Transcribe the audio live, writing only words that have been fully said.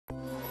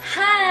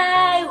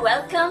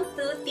Welcome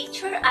to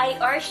Teacher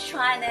IR's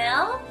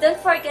channel. Don't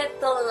forget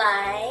to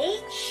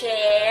like,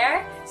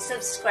 share,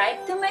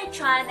 subscribe to my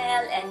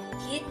channel, and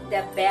hit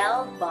the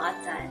bell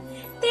button.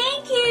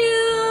 Thank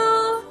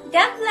you!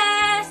 God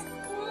bless!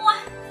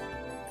 Mwah!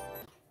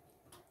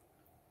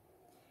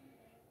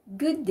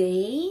 Good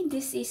day,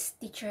 this is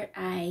Teacher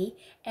I,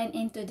 and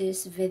in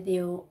today's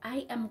video,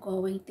 I am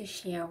going to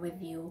share with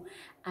you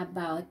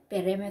about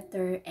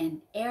perimeter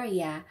and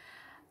area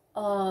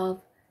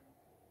of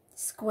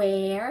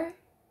square,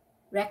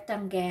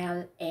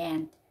 rectangle,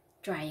 and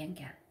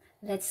triangle.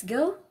 Let's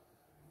go!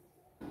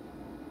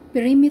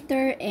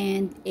 Perimeter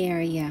and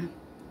area.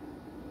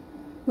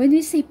 When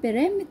we say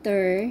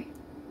perimeter,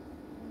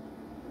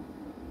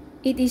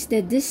 it is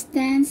the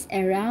distance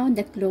around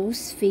the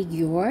closed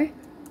figure,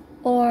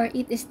 or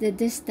it is the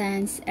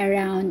distance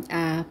around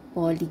a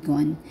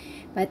polygon.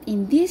 But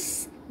in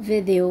this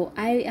video,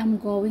 I am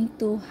going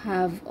to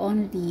have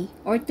only,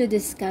 or to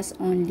discuss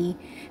only,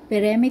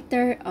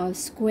 perimeter of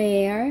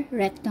square,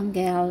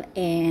 rectangle,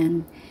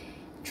 and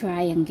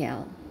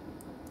triangle.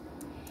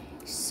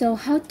 So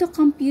how to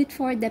compute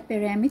for the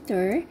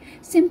perimeter?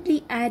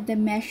 Simply add the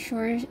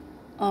measure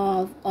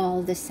of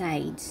all the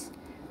sides.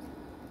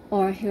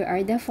 Or here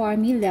are the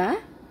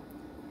formula.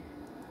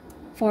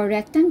 For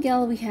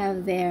rectangle, we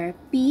have there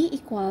P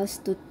equals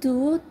to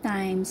 2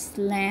 times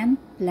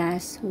length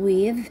plus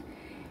width.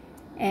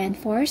 And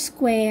for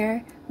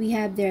square, we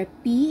have there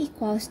P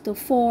equals to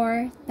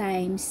 4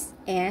 times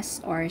S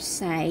or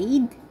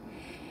side.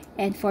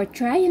 And for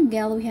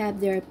triangle, we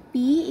have there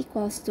P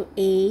equals to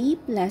A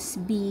plus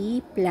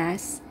B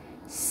plus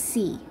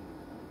C.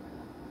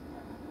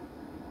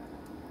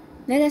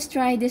 Let us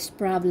try this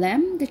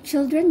problem. The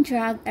children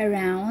drag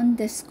around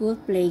the school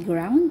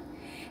playground.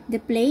 The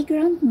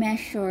playground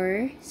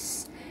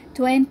measures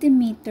 20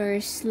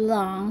 meters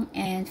long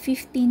and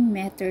 15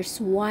 meters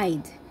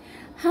wide.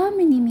 How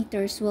many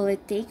meters will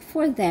it take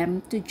for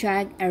them to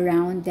jog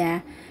around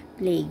the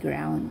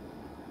playground?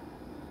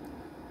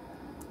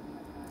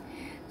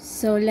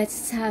 So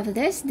let's have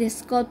this. The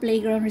school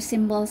playground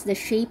resembles the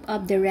shape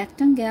of the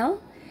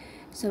rectangle.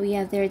 So we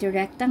have there the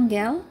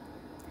rectangle.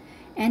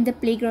 And the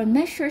playground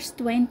measures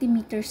 20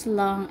 meters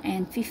long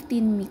and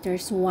 15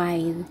 meters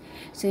wide.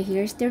 So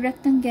here's the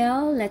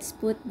rectangle. Let's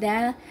put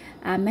the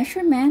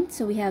measurement.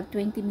 So we have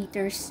 20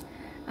 meters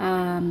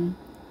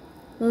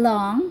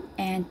long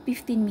and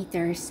 15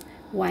 meters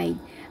wide.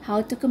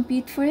 How to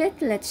compute for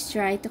it? Let's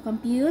try to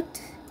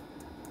compute.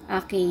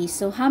 Okay,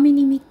 so how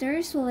many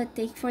meters will it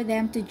take for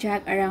them to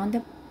jog around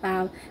the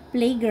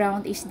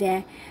playground is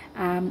the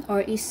or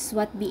is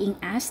what being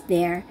asked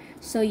there.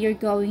 So you're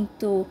going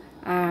to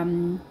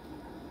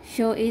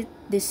show it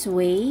this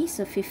way.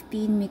 So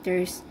 15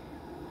 meters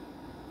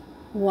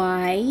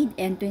wide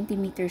and 20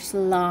 meters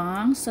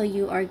long. So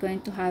you are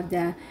going to have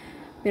the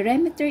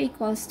perimeter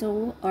equals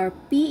to, or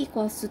P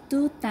equals to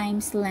 2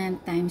 times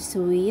length times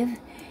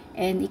width,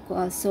 and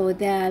equals, so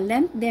the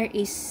length there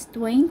is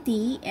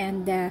 20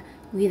 and the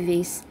width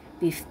is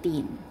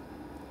 15.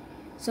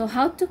 So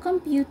how to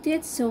compute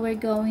it? So we're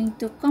going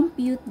to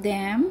compute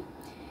them.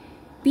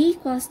 P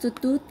equals to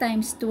 2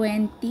 times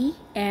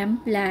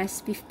 20m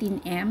plus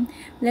 15m.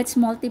 Let's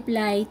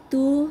multiply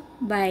 2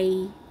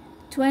 by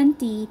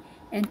 20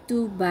 and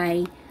 2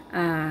 by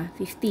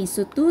 15.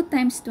 So 2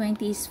 times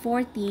 20 is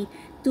 40,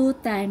 2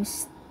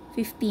 times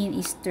 15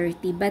 is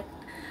 30. But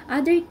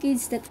other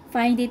kids that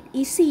find it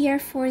easier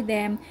for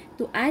them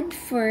to add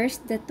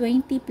first the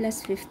 20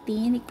 plus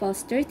 15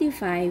 equals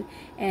 35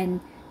 and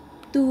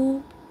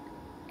 2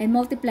 and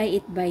multiply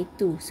it by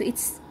 2. So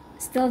it's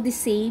still the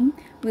same,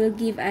 will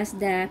give us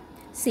the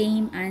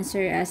same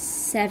answer as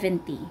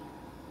 70.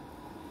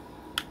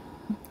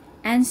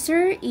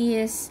 Answer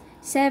is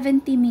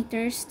 70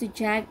 meters to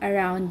jog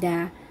around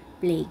the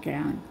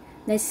playground.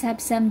 Let's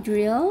have some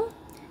drill.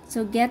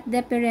 So get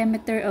the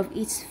perimeter of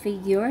each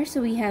figure.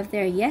 So we have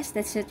there, yes,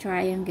 that's a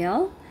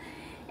triangle.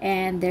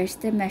 And there's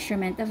the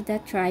measurement of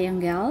that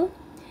triangle.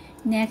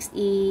 Next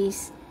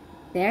is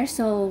there.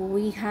 So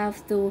we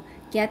have to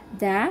get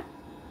the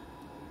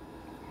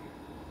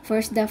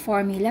first the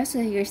formula. So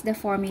here's the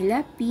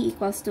formula. P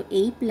equals to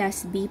A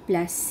plus B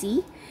plus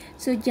C.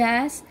 So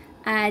just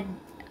add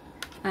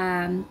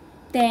 10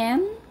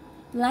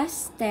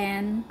 plus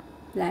 10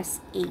 plus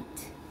 8.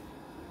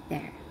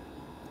 There.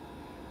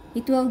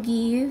 It will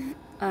give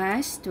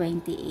us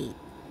 28.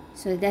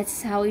 So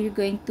that's how you're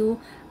going to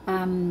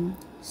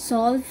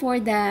solve for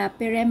the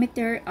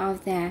perimeter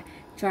of the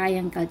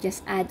triangle.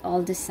 Just add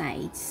all the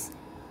sides.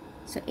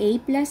 So A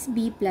plus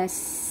B plus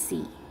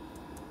C.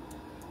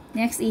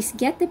 Next is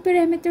get the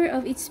perimeter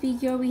of each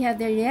figure. We have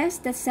the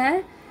rest, that's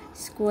a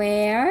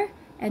square,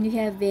 and we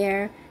have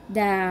there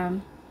the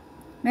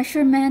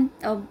measurement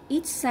of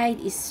each side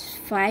is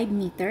 5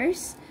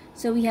 meters.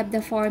 So we have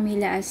the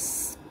formula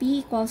as P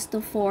equals to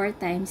 4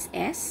 times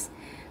S.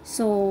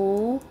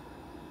 So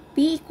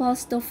P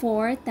equals to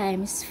 4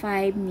 times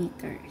 5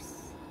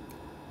 meters.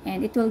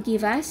 And it will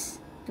give us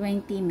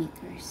 20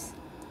 meters.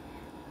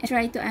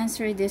 Try to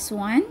answer this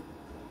one.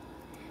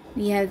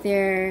 We have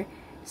there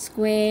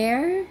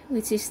square,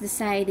 which is the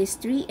side is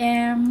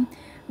 3m.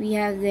 We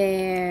have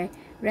the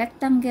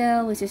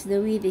rectangle, which is the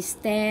width is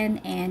 10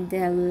 and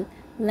the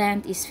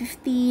length is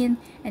 15.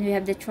 And we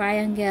have the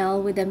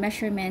triangle with the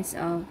measurements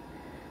of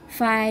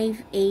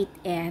 5, 8,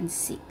 and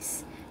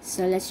 6.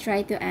 So let's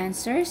try to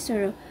answer.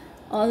 So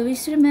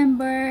always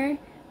remember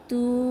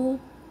to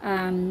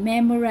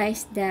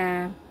memorize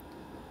the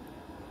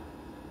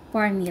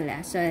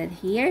formula. So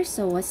here,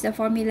 so what's the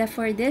formula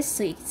for this?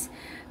 So it's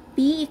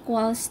P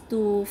equals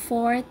to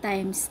 4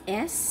 times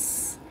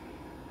S.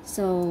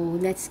 So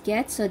let's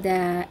get, so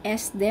the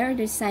S there,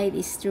 the side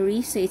is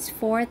 3. So it's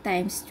 4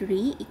 times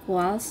 3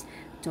 equals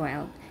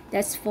 12.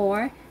 That's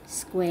 4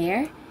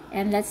 square.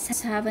 And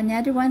let's have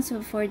another one.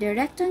 So for the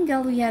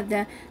rectangle, we have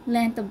the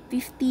length of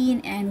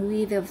 15 and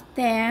width of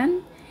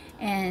 10.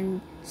 And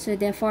so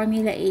the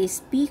formula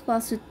is P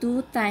equals to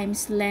 2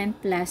 times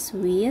length plus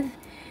width.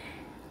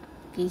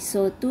 Okay,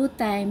 so 2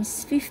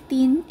 times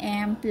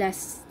 15m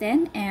plus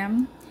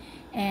 10m.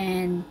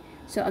 And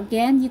so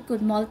again, you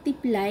could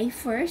multiply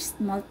first.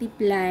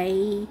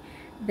 Multiply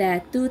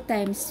the 2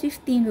 times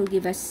 15 will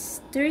give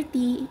us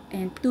 30.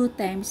 And 2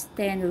 times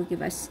 10 will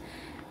give us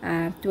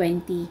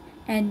 20.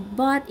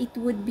 But it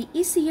would be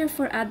easier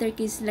for other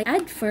kids, like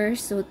add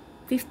first. So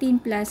 15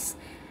 plus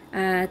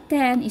 10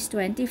 is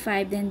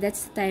 25. Then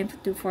that's the time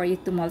for you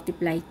to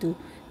multiply to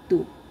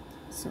 2.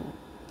 So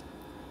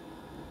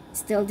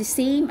still the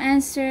same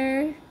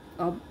answer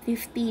of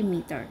 50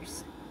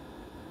 meters.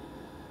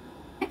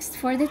 Next,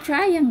 for the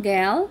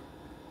triangle,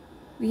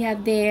 we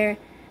have there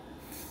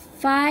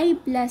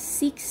 5 plus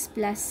 6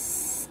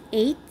 plus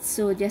 8.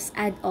 So just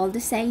add all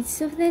the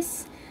sides of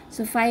this.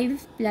 So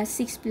 5 plus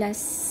 6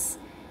 plus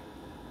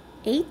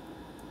 8.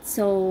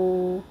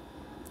 So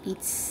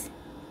it's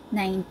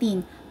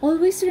 19.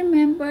 Always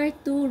remember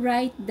to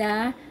write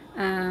the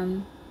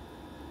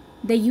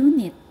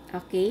unit,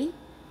 okay?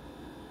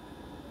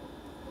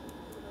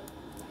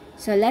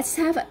 So let's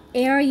have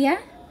area.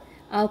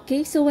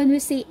 Okay, so when we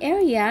say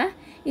area,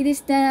 it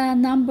is the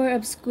number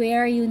of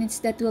square units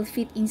that will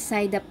fit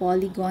inside the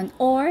polygon,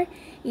 or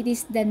it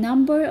is the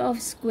number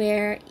of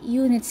square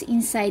units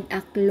inside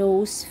a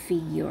closed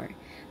figure.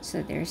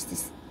 So there's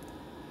this.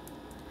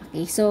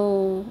 Okay,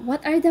 so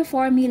what are the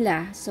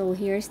formula? So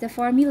here's the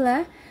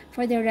formula.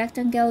 For the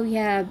rectangle, we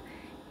have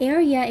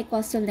area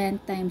equals to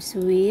length times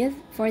width.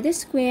 For the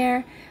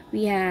square,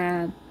 we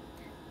have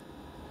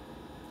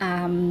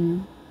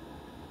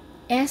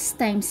S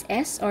times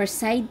S, or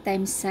side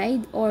times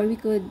side, or we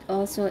could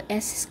also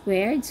S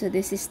squared. So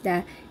this is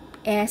the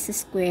S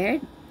squared.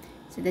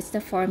 So that's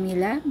the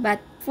formula. But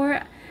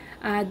for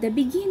the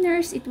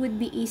beginners, it would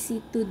be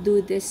easy to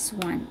do this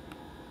one.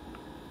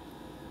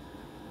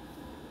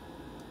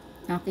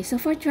 Okay, so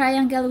for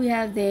triangle, we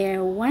have there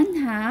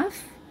 1/2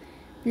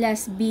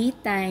 plus B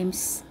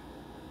times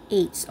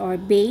H, or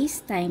base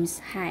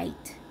times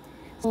height.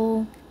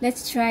 So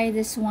let's try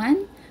this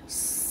one.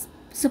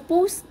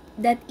 Suppose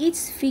that each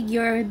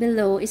figure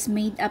below is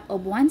made up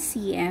of 1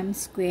 cm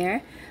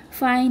square.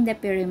 Find the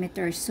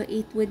perimeter. So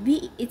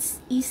it's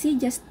easy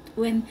just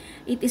when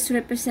it is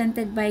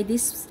represented by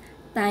this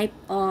type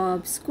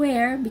of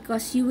square,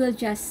 because you will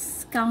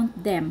just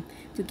count them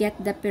to get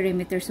the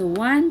perimeter. So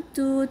 1,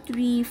 2,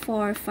 3,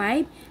 4,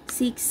 5,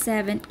 6,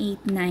 7,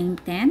 8, 9,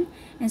 10.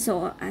 And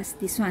so as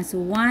this one. So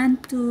 1,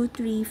 2,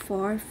 3,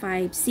 4,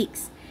 5,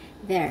 6.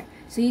 There.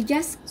 So you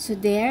just, so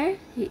there,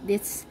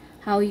 that's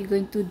how you're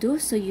going to do.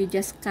 So you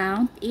just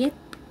count it,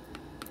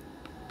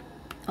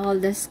 all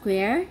the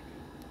square.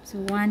 So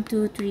 1,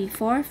 2, 3,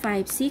 4,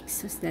 5,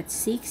 6. So that's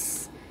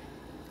 6.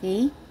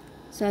 Okay.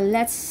 So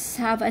let's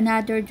have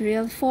another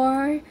drill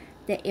for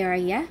the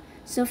area.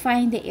 So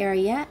find the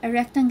area. A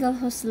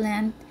rectangle whose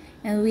length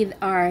and width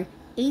are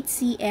 8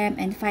 cm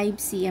and 5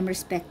 cm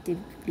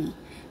respectively.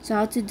 So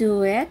how to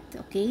do it?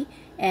 Okay.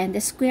 And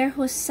the square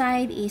whose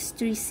side is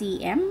 3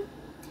 cm.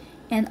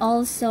 And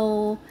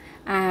also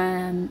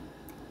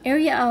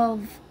area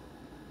of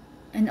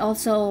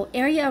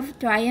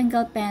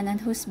triangle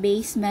pennant whose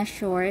base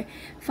measure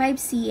 5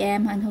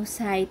 cm and whose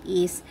height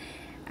is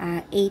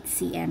 8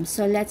 cm.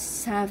 So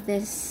let's have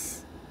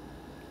this.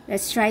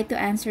 Let's try to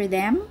answer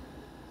them.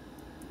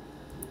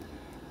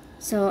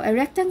 So a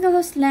rectangle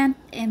whose length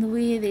and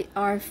width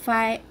are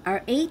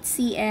 8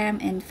 cm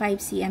and 5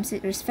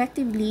 cm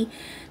respectively.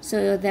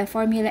 So the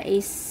formula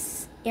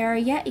is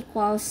area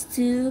equals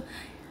to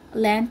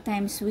length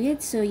times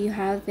width. So you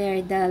have there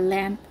the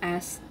length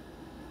as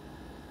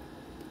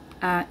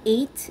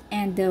 8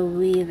 and the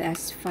width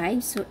as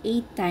 5. So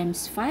 8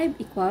 times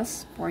 5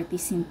 equals 40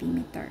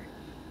 centimeter.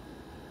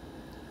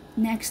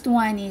 Next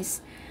one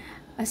is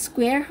a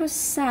square whose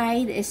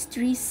side is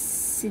 3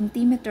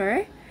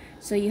 centimeter.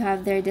 So you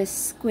have there the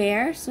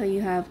square. So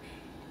you have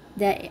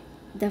the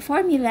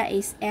formula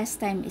is S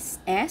times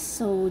S.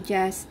 So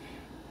just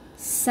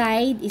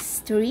side is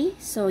 3.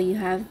 So you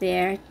have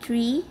there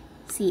 3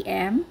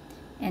 cm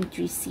and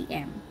 3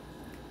 cm.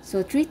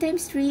 So 3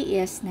 times 3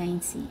 is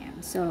 9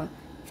 cm. So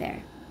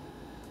there.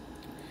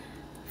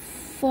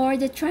 For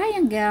the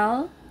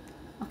triangle,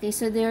 okay,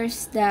 so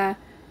there's the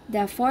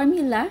the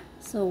formula.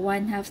 So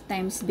 1/2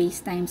 times base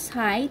times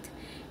height.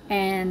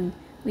 And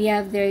we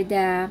have there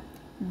the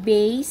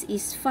base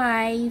is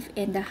 5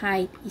 and the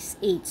height is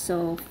 8.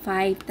 So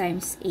 5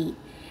 times 8.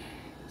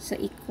 So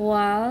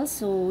equal,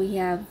 so we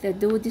have to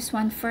do this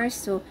one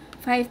first. So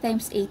 5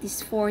 times 8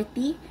 is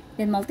 40.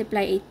 Then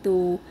multiply it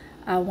to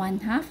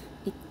 1/2.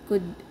 It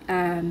could,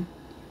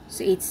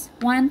 so it's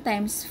 1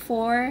 times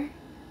 4.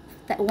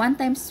 1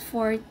 times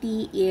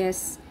 40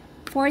 is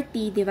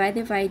 40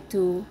 divided by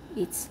 2,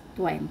 it's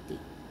 20.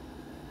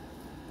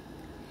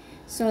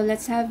 So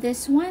let's have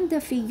this one. The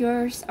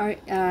figures are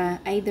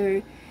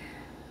either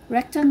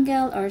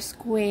rectangle or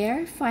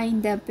square.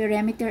 Find the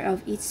perimeter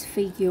of each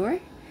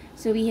figure.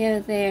 So we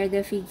have there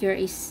the figure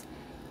is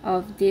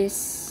of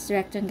this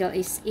rectangle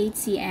is 8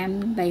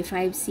 cm by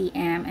 5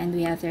 cm, and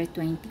we have there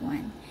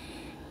 21.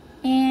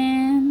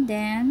 And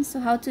then, so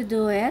how to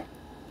do it?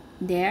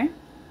 There,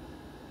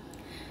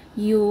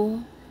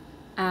 you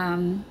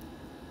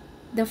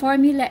the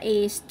formula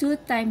is 2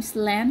 times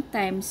length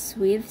times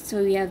width.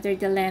 So we have there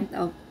the length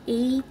of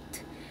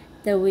 8,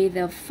 the width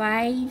of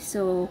 5.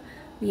 So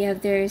we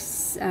have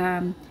there's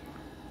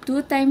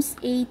 2 times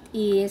 8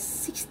 is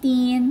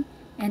 16,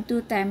 and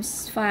 2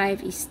 times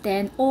 5 is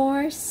 10,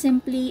 or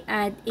simply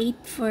add 8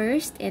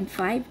 first and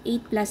 5.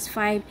 8 plus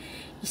 5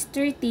 is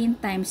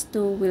 13 times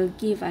 2 will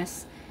give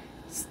us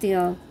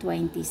still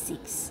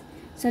 26.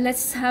 So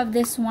let's have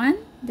this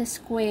one, the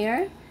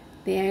square.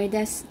 There,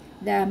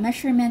 the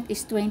measurement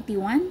is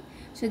 21.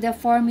 So the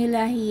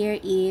formula here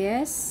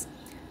is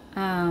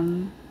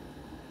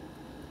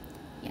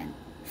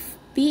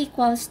P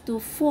equals to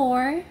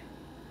 4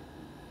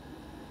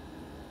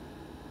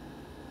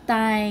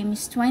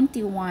 times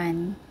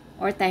 21,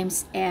 or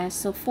times S.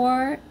 So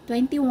 4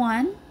 times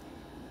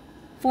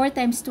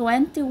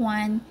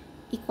 21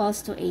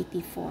 equals to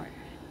 84.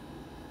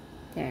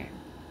 There.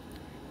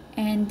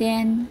 And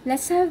then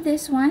let's have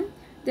this one.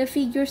 The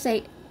figures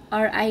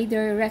are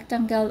either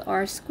rectangle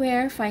or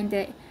square. Find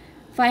the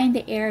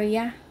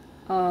area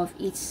of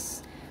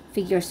each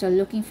figure. So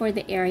looking for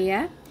the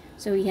area.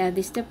 So we have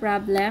this the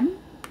problem.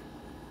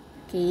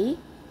 Okay,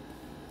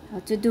 how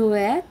to do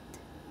it?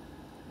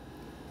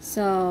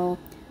 So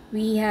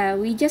we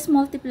just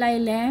multiply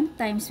length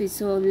times width.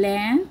 So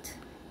length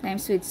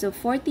times width. So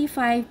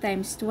 45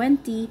 times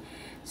 20.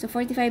 So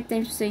 45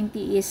 times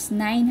 20 is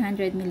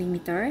 900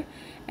 millimeter.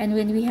 And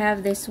when we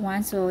have this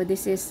one, so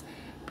this is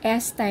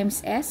S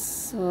times S,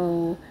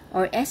 so,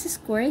 or S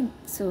squared,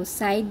 so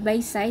side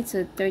by side,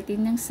 so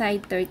 13 ng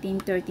side, 13,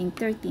 13,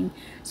 13.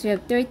 So you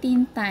have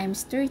 13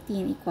 times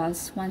 13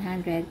 equals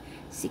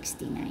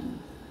 169.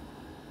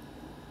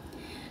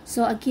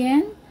 So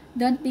again,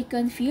 don't be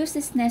confused.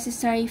 It's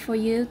necessary for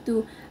you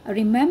to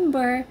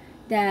remember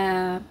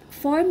the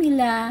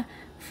formula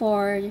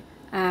for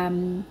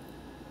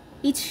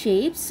each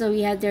shape. So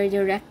we have there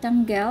the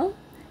rectangle.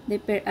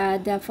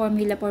 The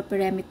formula for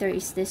perimeter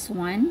is this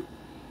one,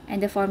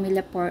 and the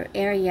formula for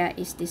area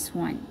is this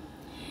one.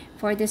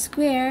 For the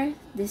square,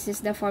 this is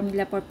the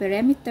formula for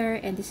perimeter,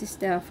 and this is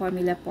the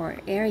formula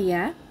for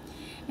area.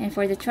 And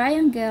for the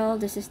triangle,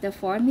 this is the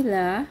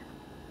formula,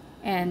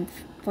 and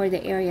for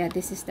the area,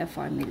 this is the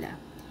formula.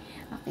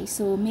 Okay,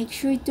 so make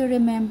sure to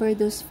remember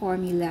those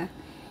formula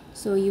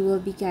so you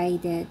will be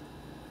guided.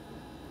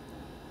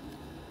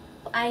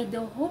 I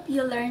do hope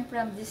you learned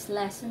from this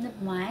lesson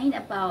of mine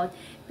about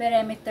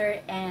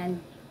perimeter and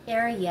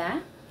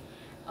area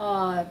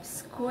of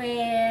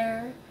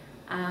square,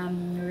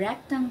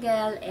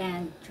 rectangle,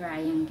 and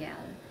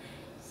triangle.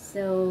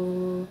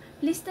 So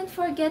please don't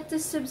forget to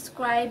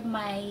subscribe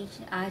my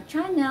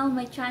channel.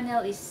 My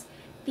channel is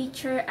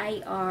Teacher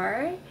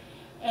IR,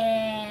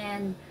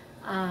 and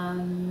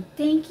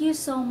thank you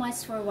so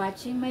much for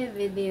watching my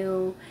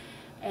video,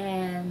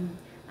 and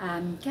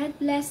God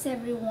bless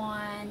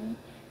everyone.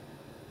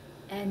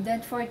 And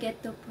don't forget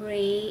to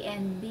pray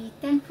and be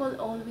thankful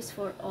always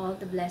for all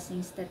the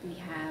blessings that we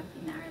have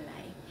in our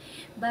life.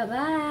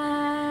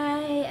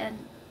 Bye-bye,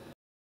 and